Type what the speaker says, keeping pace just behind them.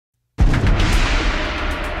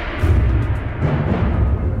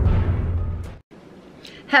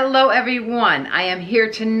Hello everyone, I am here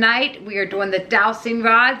tonight. We are doing the dowsing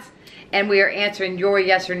rods and we are answering your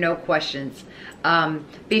yes or no questions.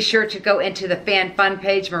 Be sure to go into the fan fun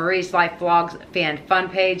page, Marie's Life Vlogs fan fun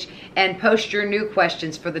page, and post your new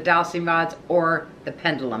questions for the dowsing rods or the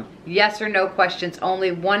pendulum. Yes or no questions,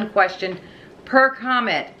 only one question per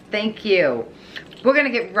comment. Thank you. We're gonna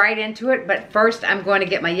get right into it, but first I'm going to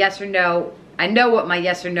get my yes or no. I know what my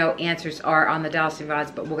yes or no answers are on the dowsing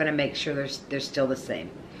rods, but we're gonna make sure they're still the same.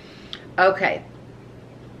 Okay.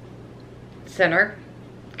 Center,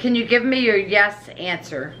 can you give me your yes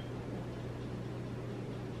answer?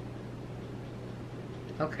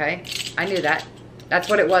 Okay, I knew that. That's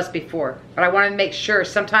what it was before, but I want to make sure.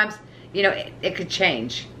 Sometimes, you know, it could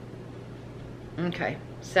change. Okay,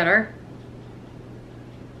 center.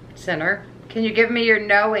 Center, can you give me your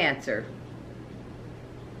no answer?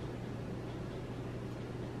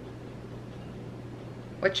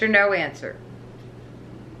 What's your no answer?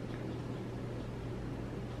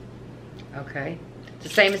 Okay, it's the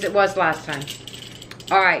same as it was last time.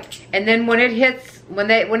 All right, and then when it hits, when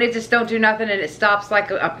it just don't do nothing and it stops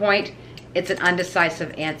like a point, it's an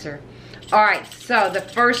undecisive answer. All right, so the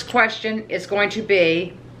first question is going to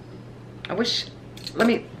be, let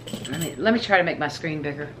me try to make my screen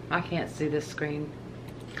bigger. I can't see this screen.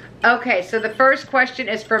 Okay, so the first question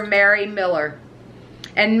is for Mary Miller.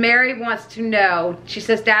 And Mary wants to know, she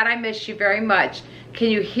says, Dad, I miss you very much. Can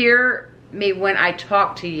you hear me when I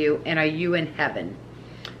talk to you, and are you in heaven?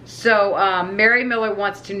 So Mary Miller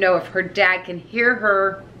wants to know if her dad can hear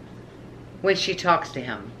her when she talks to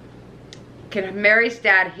him. Can Mary's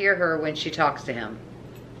dad hear her when she talks to him?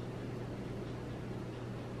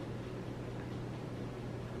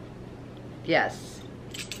 Yes.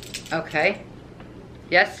 Okay.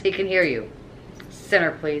 Yes, he can hear you.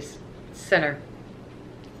 Center, please. Center.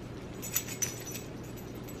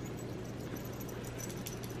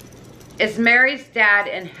 Is Mary's dad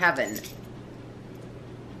in heaven?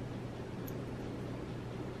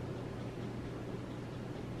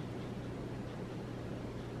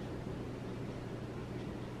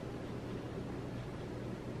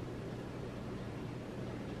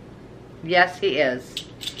 Yes, he is.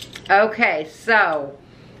 Okay, so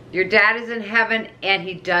your dad is in heaven and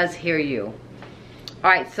he does hear you.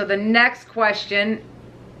 All right, so the next question,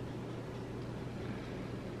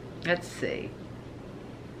 let's see.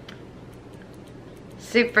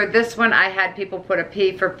 See, for this one, I had people put a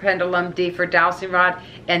P for pendulum, D for dowsing rod,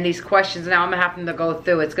 and these questions now I'm gonna have them to go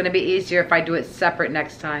through. It's gonna be easier if I do it separate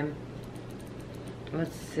next time.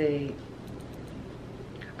 Let's see.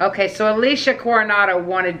 Okay, so Alicia Coronado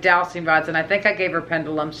wanted dowsing rods, and I think I gave her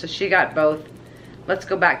pendulum, so she got both. Let's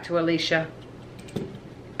go back to Alicia.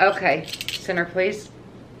 Okay, center, please.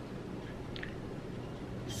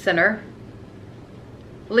 Center.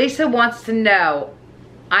 Lisa wants to know,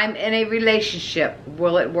 I'm in a relationship.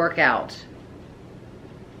 Will it work out?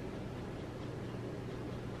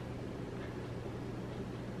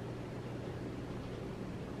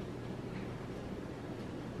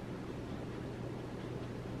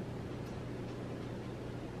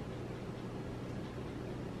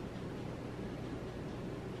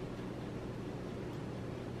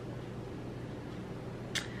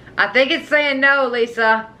 I think it's saying no,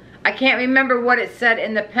 Lisa. I can't remember what it said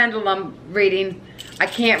in the pendulum reading. I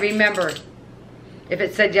can't remember if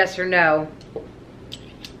it said yes or no.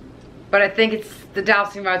 But I think it's the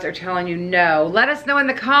dowsing rods are telling you no. Let us know in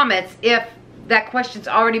the comments if that question's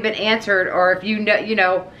already been answered, or if you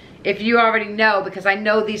know, if you already know, because I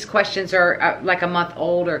know these questions are like a month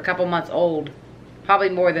old or a couple months old. Probably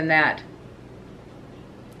more than that.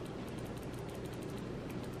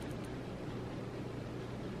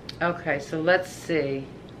 Okay, so let's see.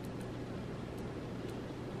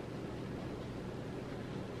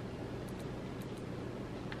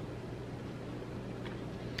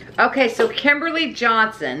 Okay, so Kimberly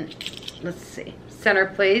Johnson, let's see, center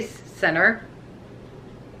please, center.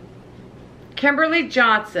 Kimberly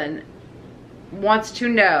Johnson wants to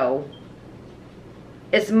know,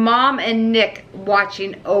 is Mom and Nick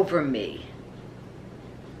watching over me?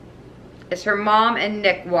 Is her mom and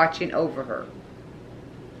Nick watching over her?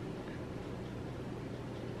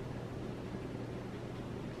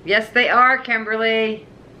 Yes, they are, Kimberly.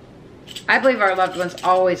 I believe our loved ones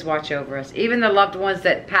always watch over us. Even the loved ones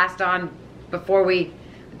that passed on before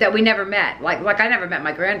that we never met. Like I never met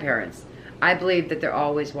my grandparents. I believe that they're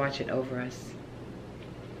always watching over us.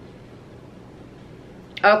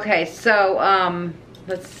 Okay, so,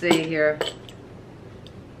 let's see here.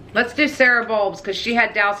 Let's do Sarah Bulbs, because she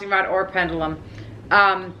had dowsing rod or pendulum.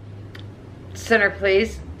 Center,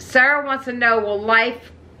 please. Sarah wants to know, will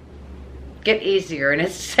life get easier? And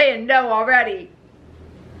it's saying no already.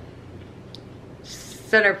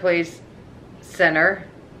 Center, please. Center.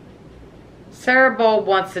 Sarah Bowl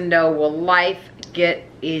wants to know, will life get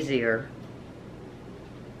easier?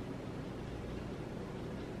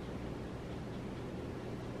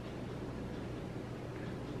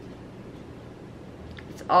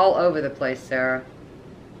 It's all over the place, Sarah.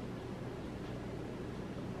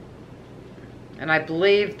 And I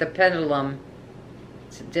believe the pendulum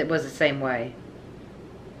was the same way.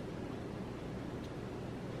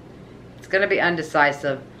 It's going to be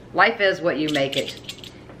undecisive. Life is what you make it.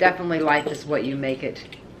 Definitely life is what you make it.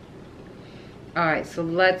 Alright, so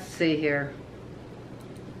let's see here.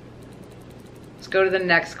 Let's go to the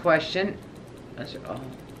next question.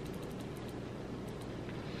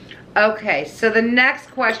 Okay, so the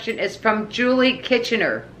next question is from Julie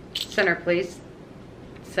Kitchener. Center, please.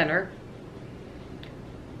 Center.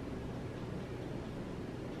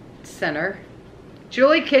 Center.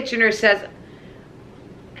 Julie Kitchener says,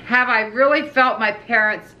 have I really felt my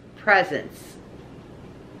parents' presence?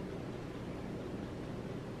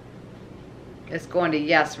 It's going to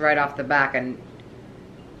yes right off the back, and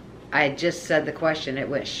I just said the question. It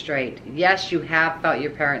went straight. Yes, you have felt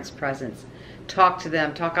your parents' presence. Talk to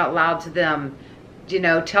them. Talk out loud to them. You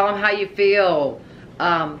know, tell them how you feel.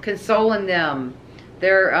 Consoling them.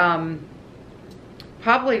 They're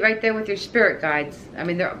probably right there with your spirit guides. I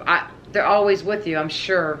mean, they're always with you, I'm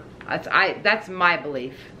sure. That's my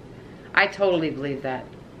belief. I totally believe that.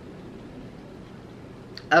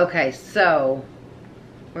 Okay, so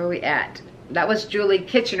where are we at? That was Julie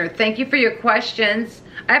Kitchener. Thank you for your questions.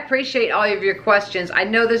 I appreciate all of your questions. I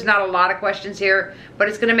know there's not a lot of questions here, but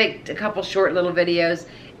it's going to make a couple short little videos.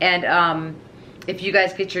 And if you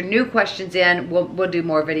guys get your new questions in, we'll do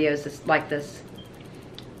more videos like this.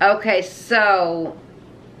 Okay, so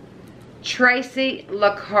Tracy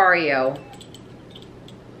Lucario.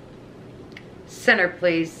 Center,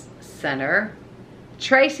 please. Center.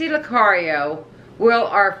 Tracy Lucario, will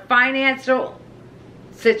our financial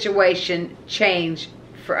situation change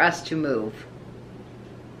for us to move?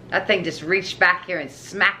 That thing just reached back here and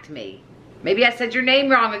smacked me. Maybe I said your name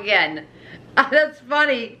wrong again. That's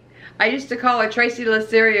funny. I used to call her Tracy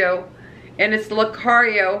Lucario, and it's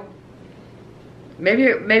Lucario.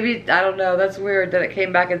 Maybe, I don't know. That's weird that it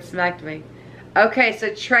came back and smacked me. Okay,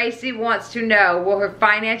 so Tracy wants to know, will her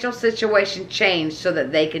financial situation change so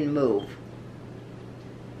that they can move?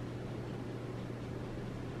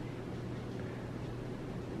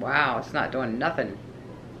 Wow, it's not doing nothing.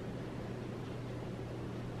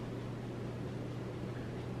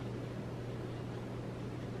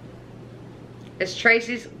 Is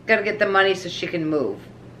Tracy's gonna get the money so she can move?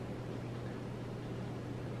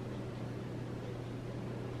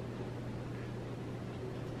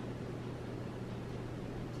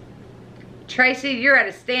 Tracy, you're at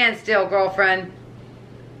a standstill, girlfriend.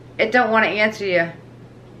 It don't want to answer you.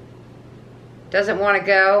 Doesn't want to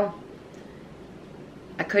go.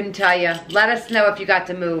 I couldn't tell you. Let us know if you got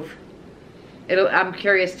to move. I'm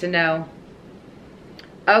curious to know.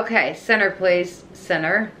 Okay, center, please.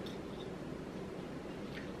 Center.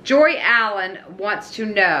 Joy Allen wants to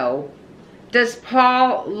know, does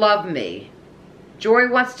Paul love me? Joy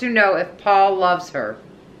wants to know if Paul loves her.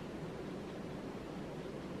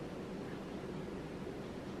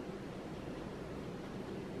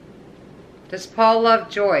 Does Paul love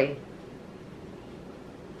Joy?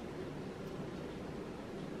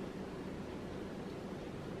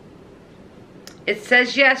 It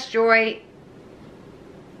says yes, Joy.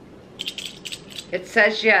 It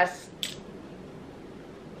says yes.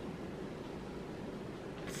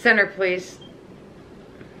 Center, please.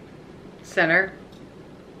 Center.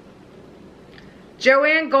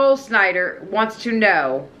 Joanne Goldsnyder wants to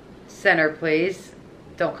know. Center, please.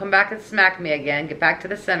 Don't come back and smack me again. Get back to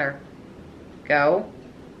the center. Go.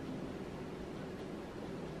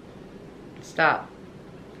 Stop.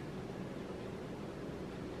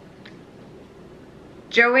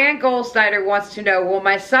 Joanne Goldsnyder wants to know, will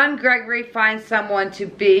my son Gregory find someone to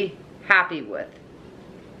be happy with?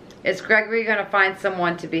 Is Gregory going to find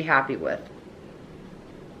someone to be happy with?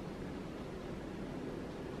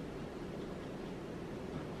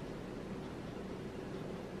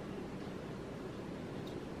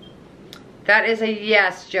 That is a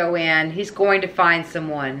yes, Joanne. He's going to find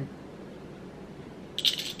someone.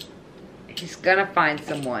 He's going to find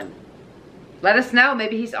someone. Let us know.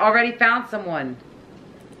 Maybe he's already found someone.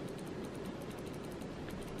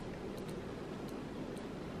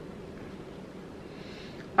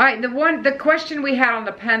 All right, the question we had on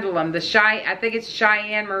the pendulum, I think it's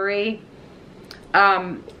Cheyenne Marie,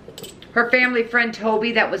 her family friend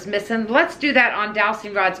Toby that was missing. Let's do that on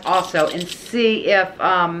dowsing rods also and see if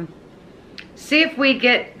See if we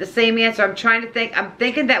get the same answer. I'm trying to think. I'm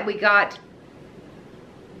thinking that we got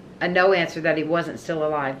a no answer, that he wasn't still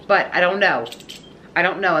alive. But I don't know. I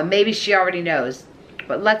don't know. And maybe she already knows.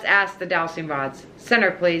 But let's ask the dowsing rods.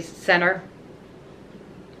 Center, please. Center.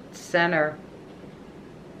 Center.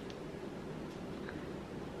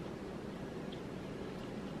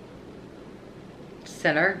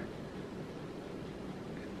 Center.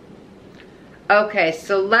 Okay,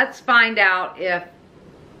 so let's find out if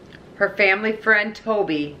her family friend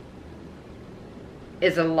Toby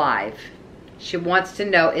is alive. She wants to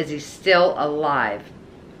know, is he still alive?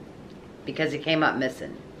 Because he came up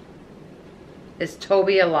missing. Is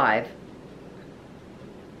Toby alive?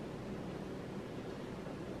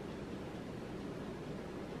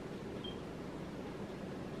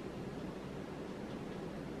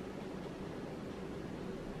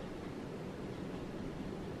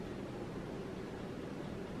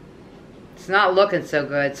 It's not looking so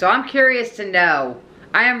good. So I'm curious to know.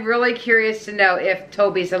 I am really curious to know if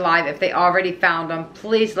Toby's alive, if they already found him.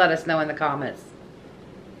 Please let us know in the comments.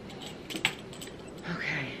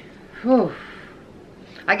 Okay. Whew.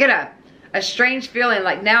 I get a strange feeling.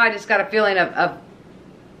 Like now I just got a feeling of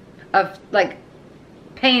like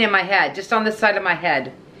pain in my head. Just on this side of my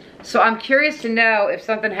head. So I'm curious to know if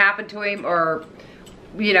something happened to him, or,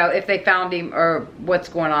 you know, if they found him, or what's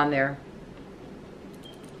going on there.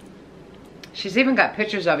 She's even got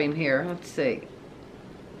pictures of him here. Let's see.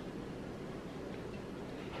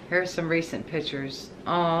 Here's some recent pictures.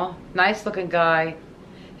 Aw, nice looking guy.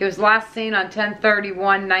 He was last seen on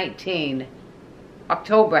 10/31/19.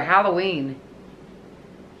 October, Halloween.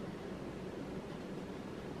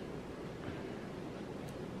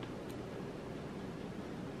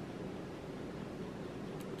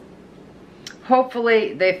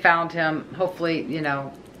 Hopefully they found him. Hopefully, you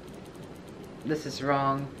know, this is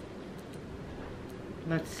wrong.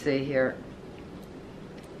 Let's see here.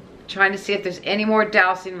 Trying to see if there's any more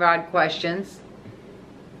dowsing rod questions.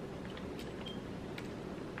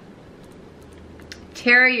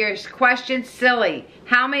 Terry, your question's silly.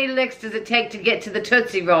 How many licks does it take to get to the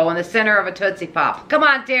Tootsie Roll in the center of a Tootsie Pop? Come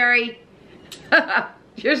on, Terry.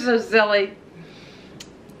 You're so silly.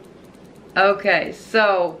 Okay,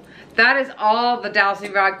 so that is all the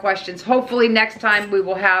dowsing rod questions. Hopefully next time we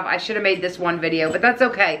will have, I should have made this one video, but that's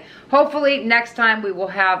okay. Hopefully next time we will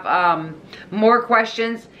have more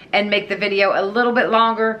questions and make the video a little bit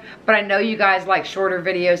longer, but I know you guys like shorter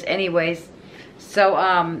videos anyways.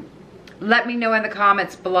 So let me know in the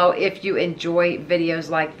comments below if you enjoy videos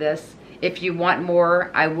like this. If you want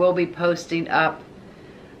more, I will be posting up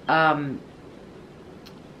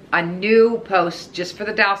a new post just for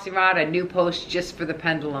the dowsing rod, a new post just for the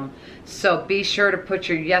pendulum. So be sure to put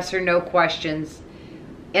your yes or no questions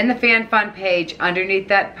in the Fan Fun page underneath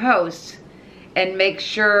that post, and make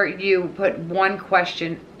sure you put one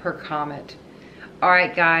question per comment.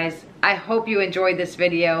 Alright guys, I hope you enjoyed this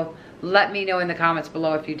video. Let me know in the comments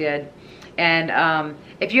below if you did. And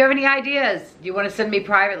if you have any ideas, you want to send me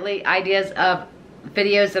privately ideas of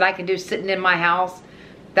videos that I can do sitting in my house,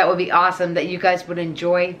 that would be awesome, that you guys would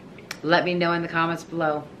enjoy. Let me know in the comments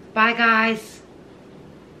below. Bye guys.